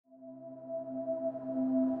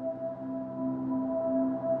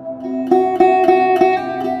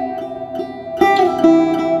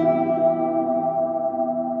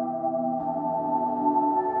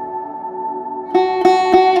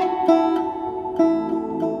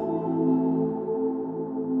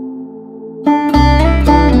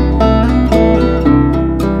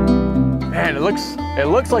it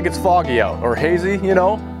looks like it's foggy out or hazy, you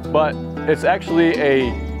know, but it's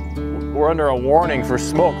actually we're under a warning for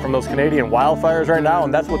smoke from those Canadian wildfires right now,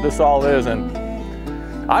 and that's what this all is. And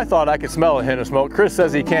I thought I could smell a hint of smoke. Chris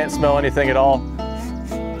says he can't smell anything at all.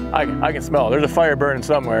 I can smell it. There's a fire burning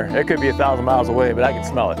somewhere. It could be 1,000 miles away, but I can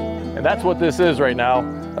smell it. And that's what this is right now.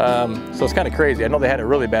 So it's kind of crazy. I know they had it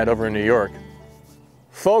really bad over in New York.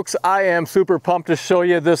 Folks, I am super pumped to show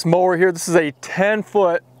you this mower here. This is a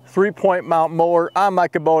 10-foot 3-point mount mower on my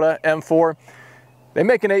Kubota M4. They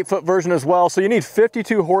make an 8-foot version as well, so you need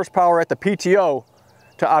 52 horsepower at the PTO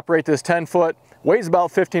to operate this 10-foot. Weighs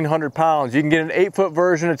about 1,500 pounds. You can get an 8-foot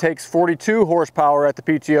version. It takes 42 horsepower at the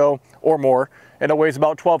PTO or more, and it weighs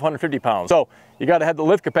about 1,250 pounds. So you got to have the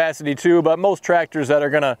lift capacity too, but most tractors that are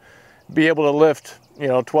going to be able to lift, you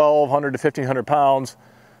know, 1,200 to 1,500 pounds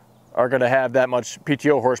are going to have that much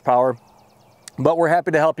PTO horsepower. But we're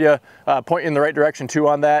happy to help you point you in the right direction too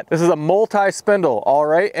on that. This is a multi-spindle, all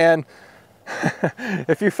right? And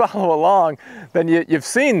if you follow along, then you've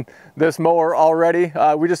seen this mower already.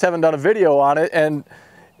 We just haven't done a video on it, and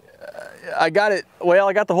I got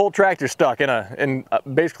the whole tractor stuck in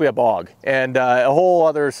basically a bog, and a whole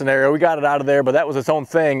other scenario. We got it out of there, but that was its own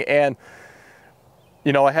thing. And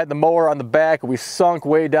you know, I had the mower on the back. We sunk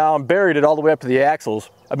way down, buried it all the way up to the axles.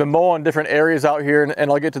 I've been mowing different areas out here, and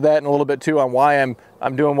I'll get to that in a little bit too on why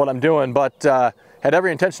I'm doing what I'm doing. But had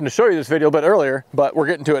every intention to show you this video a bit earlier, but we're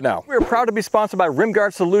getting to it now. We're proud to be sponsored by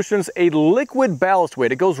RimGuard Solutions, a liquid ballast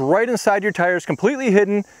weight. It goes right inside your tires, completely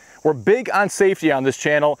hidden. We're big on safety on this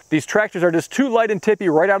channel. These tractors are just too light and tippy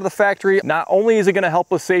right out of the factory. Not only is it going to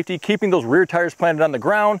help with safety, keeping those rear tires planted on the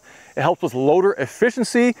ground, it helps with loader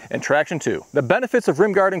efficiency and traction too. The benefits of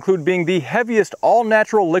RimGuard include being the heaviest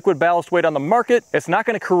all-natural liquid ballast weight on the market. It's not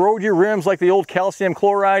going to corrode your rims like the old calcium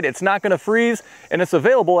chloride. It's not going to freeze, and it's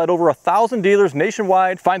available at over 1,000 dealers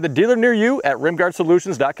nationwide. Find the dealer near you at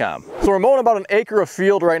rimguardsolutions.com. So we're mowing about an acre of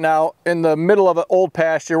field right now in the middle of an old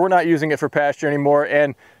pasture. We're not using it for pasture anymore,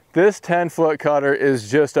 and this 10-foot cutter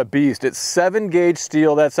is just a beast. It's 7-gauge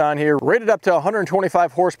steel that's on here, rated up to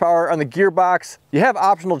 125 horsepower on the gearbox. You have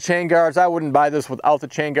optional chain guards. I wouldn't buy this without the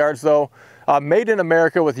chain guards though. Made in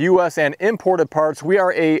America with US and imported parts. We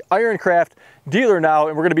are a IronCraft dealer now,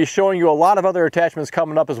 and we're going to be showing you a lot of other attachments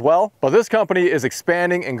coming up as well. But this company is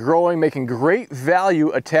expanding and growing, making great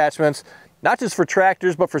value attachments, not just for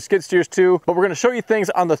tractors, but for skid steers too. But we're gonna show you things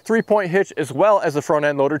on the 3-point hitch as well as the front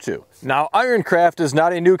end loader too. Now, IronCraft is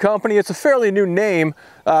not a new company. It's a fairly new name.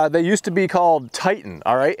 They used to be called Titan,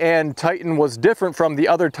 all right? And Titan was different from the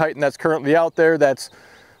other Titan that's currently out there that's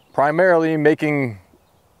primarily making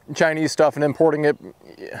Chinese stuff and importing it.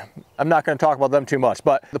 I'm not going to talk about them too much,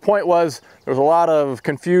 but the point was there was a lot of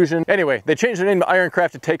confusion. Anyway, they changed their name to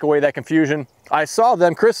IronCraft to take away that confusion. I saw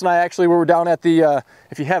them, Chris and I actually were down at the,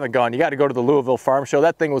 if you haven't gone, you got to go to the Louisville Farm Show.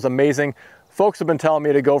 That thing was amazing. Folks have been telling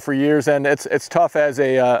me to go for years, and it's tough as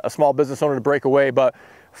a small business owner to break away, but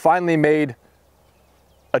finally made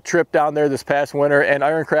a trip down there this past winter, and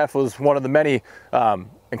IronCraft was one of the many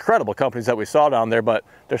incredible companies that we saw down there, but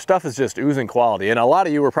their stuff is just oozing quality. And a lot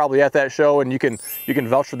of you were probably at that show, and you can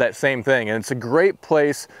vouch for that same thing. And it's a great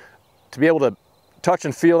place to be able to touch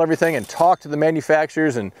and feel everything and talk to the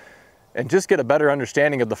manufacturers and just get a better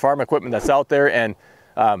understanding of the farm equipment that's out there, and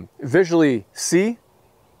visually see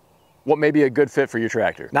what may be a good fit for your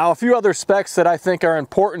tractor. Now, a few other specs that I think are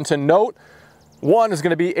important to note. One is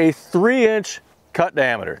going to be a 3-inch cut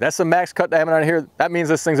diameter. That's the max cut diameter on here. That means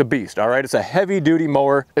this thing's a beast, all right? It's a heavy duty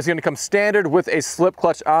mower. It's going to come standard with a slip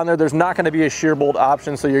clutch on there. There's not going to be a shear bolt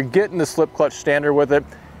option, so you're getting the slip clutch standard with it.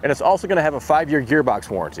 And it's also going to have a 5-year gearbox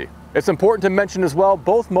warranty. It's important to mention as well,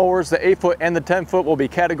 both mowers, the 8-foot and the 10-foot, will be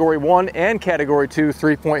Category 1 and Category 2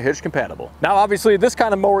 3-point hitch compatible. Now, obviously, this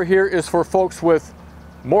kind of mower here is for folks with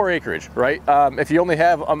more acreage, right? If you only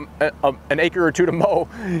have an acre or two to mow,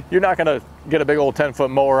 you're not going to get a big old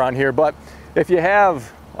 10-foot mower on here. But if you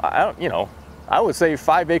have, I would say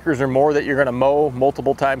 5 acres or more that you're going to mow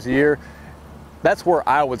multiple times a year, that's where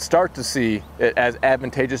I would start to see it as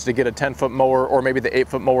advantageous to get a 10-foot mower, or maybe the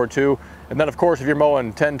 8-foot mower too. And then of course, if you're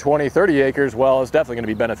mowing 10, 20, 30 acres, well, it's definitely going to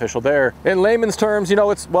be beneficial there. In layman's terms,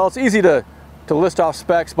 it's easy to list off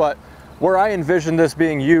specs, but where I envision this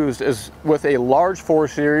being used is with a large 4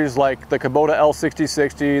 series like the Kubota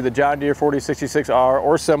L6060, the John Deere 4066R,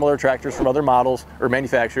 or similar tractors from other models or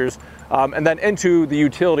manufacturers, and then into the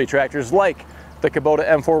utility tractors like the Kubota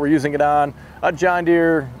M4 we're using it on, a John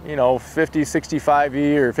Deere,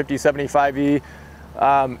 5065E or 5075E,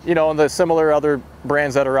 and the similar other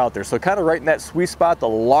brands that are out there. So kind of right in that sweet spot, the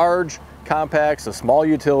large compacts, the small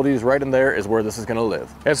utilities, right in there is where this is going to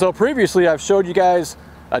live. And so previously I've showed you guys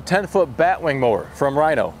a 10-foot batwing mower from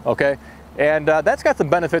Rhino, okay? And that's got some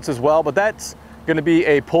benefits as well, but that's going to be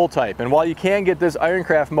a pull type. And while you can get this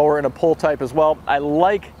IronCraft mower in a pull type as well, I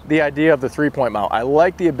like the idea of the 3-point mount. I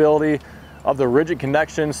like the ability of the rigid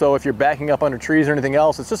connection, so if you're backing up under trees or anything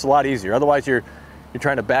else, it's just a lot easier. Otherwise you're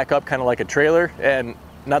trying to back up kind of like a trailer, and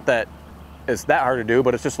not that it's that hard to do,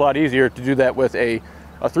 but it's just a lot easier to do that with a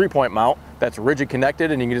 3-point mount that's rigid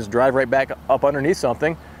connected, and you can just drive right back up underneath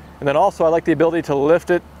something. And then also I like the ability to lift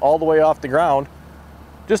it all the way off the ground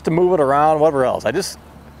just to move it around, whatever else. It's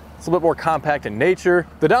a little bit more compact in nature.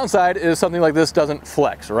 The downside is something like this doesn't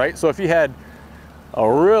flex, right? So if you had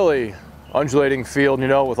a really undulating field, you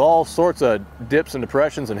know, with all sorts of dips and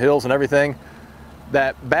depressions and hills and everything,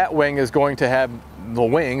 that bat wing is going to have the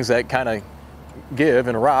wings that kind of give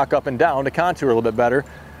and rock up and down to contour a little bit better.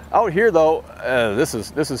 Out here though, this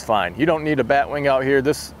is fine. You don't need a bat wing out here.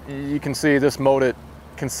 You can see this mowed it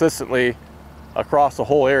consistently across the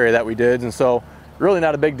whole area that we did, and so really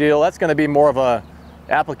not a big deal. That's going to be more of a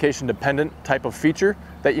application dependent type of feature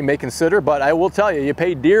that you may consider, but I will tell you, you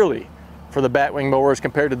pay dearly for the batwing mowers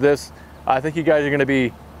compared to this. I think you guys are going to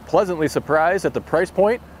be pleasantly surprised at the price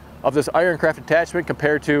point of this IronCraft attachment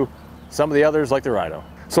compared to some of the others like the Rhino.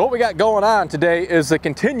 So what we got going on today is the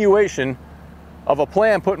continuation of a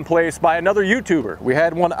plan put in place by another YouTuber. We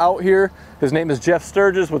had one out here. His name is Jeff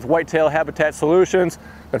Sturgis with Whitetail Habitat Solutions.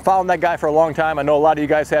 Been following that guy for a long time. I know a lot of you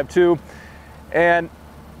guys have too. And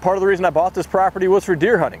part of the reason I bought this property was for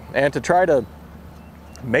deer hunting and to try to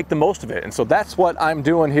make the most of it. And so that's what I'm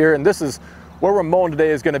doing here. And this is where we're mowing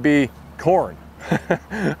today, is going to be corn.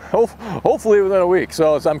 Hopefully within a week.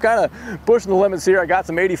 So I'm kind of pushing the limits here. I got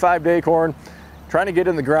some 85-day corn, trying to get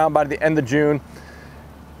in the ground by the end of June.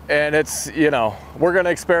 And it's, you know, we're going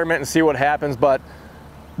to experiment and see what happens, but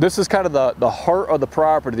this is kind of the heart of the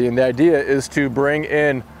property, and the idea is to bring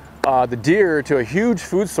in the deer to a huge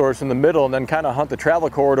food source in the middle, and then kind of hunt the travel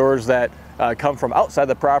corridors that come from outside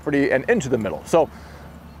the property and into the middle. So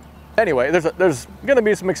anyway, there's going to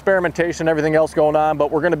be some experimentation and everything else going on,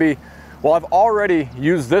 but we're going to be, well, I've already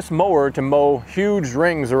used this mower to mow huge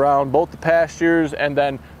rings around both the pastures and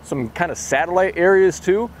then some kind of satellite areas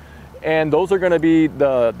too. And those are going to be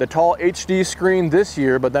the tall HD screen this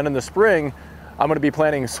year, but then in the spring I'm going to be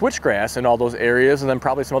planting switchgrass in all those areas, and then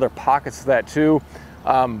probably some other pockets of that too.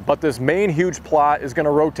 But this main huge plot is going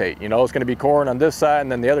to rotate. You know, it's going to be corn on this side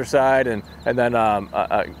and then the other side, and then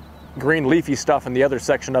green leafy stuff in the other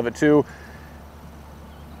section of it too.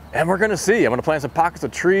 And we're going to see. I'm going to plant some pockets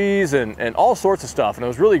of trees and all sorts of stuff. And it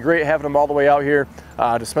was really great having him all the way out here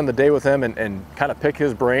to spend the day with him and kind of pick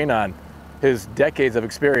his brain on his decades of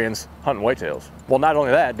experience hunting whitetails. Well, not only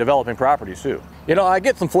that, developing properties too. You know, I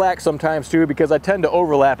get some flack sometimes too because I tend to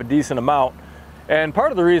overlap a decent amount. And part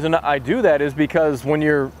of the reason I do that is because when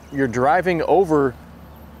you're driving over,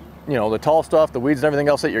 you know, the tall stuff, the weeds and everything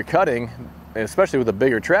else that you're cutting, especially with a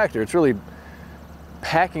bigger tractor, it's really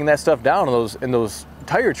packing that stuff down in those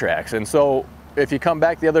tire tracks. And so if you come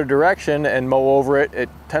back the other direction and mow over it, it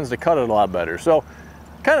tends to cut it a lot better. So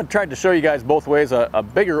kind of tried to show you guys both ways, a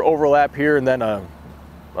bigger overlap here and then a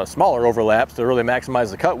smaller overlaps to really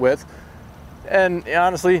maximize the cut width. And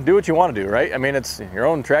honestly, do what you want to do, right? I mean, it's your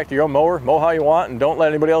own tractor, your own mower, mow how you want, and don't let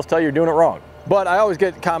anybody else tell you you're doing it wrong. But I always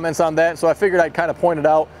get comments on that, so I figured I'd kind of point it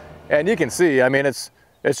out. And you can see, I mean, it's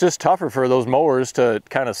just tougher for those mowers to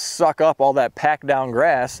kind of suck up all that packed down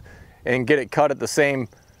grass and get it cut at the same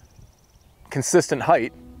consistent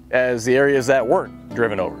height as the areas that weren't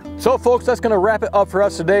driven over. So folks, that's going to wrap it up for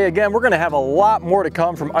us today. Again, we're going to have a lot more to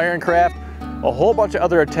come from IronCraft, a whole bunch of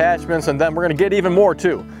other attachments, and then we're going to get even more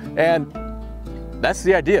too. And that's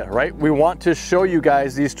the idea, right? We want to show you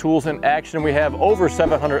guys these tools in action. We have over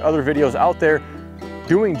 700 other videos out there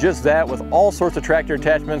doing just that with all sorts of tractor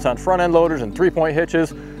attachments on front end loaders and 3-point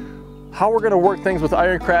hitches. How we're going to work things with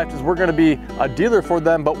IronCraft is we're going to be a dealer for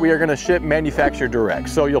them, but we are going to ship manufacturer direct.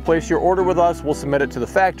 So you'll place your order with us, we'll submit it to the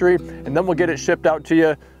factory, and then we'll get it shipped out to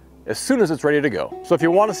you as soon as it's ready to go. So if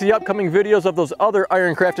you want to see upcoming videos of those other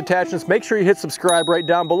IronCraft attachments, make sure you hit subscribe right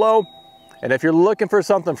down below. And if you're looking for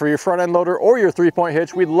something for your front end loader or your 3-point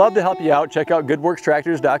hitch, we'd love to help you out. Check out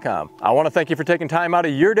goodworkstractors.com. I want to thank you for taking time out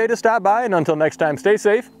of your day to stop by, and until next time, stay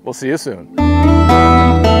safe. We'll see you soon.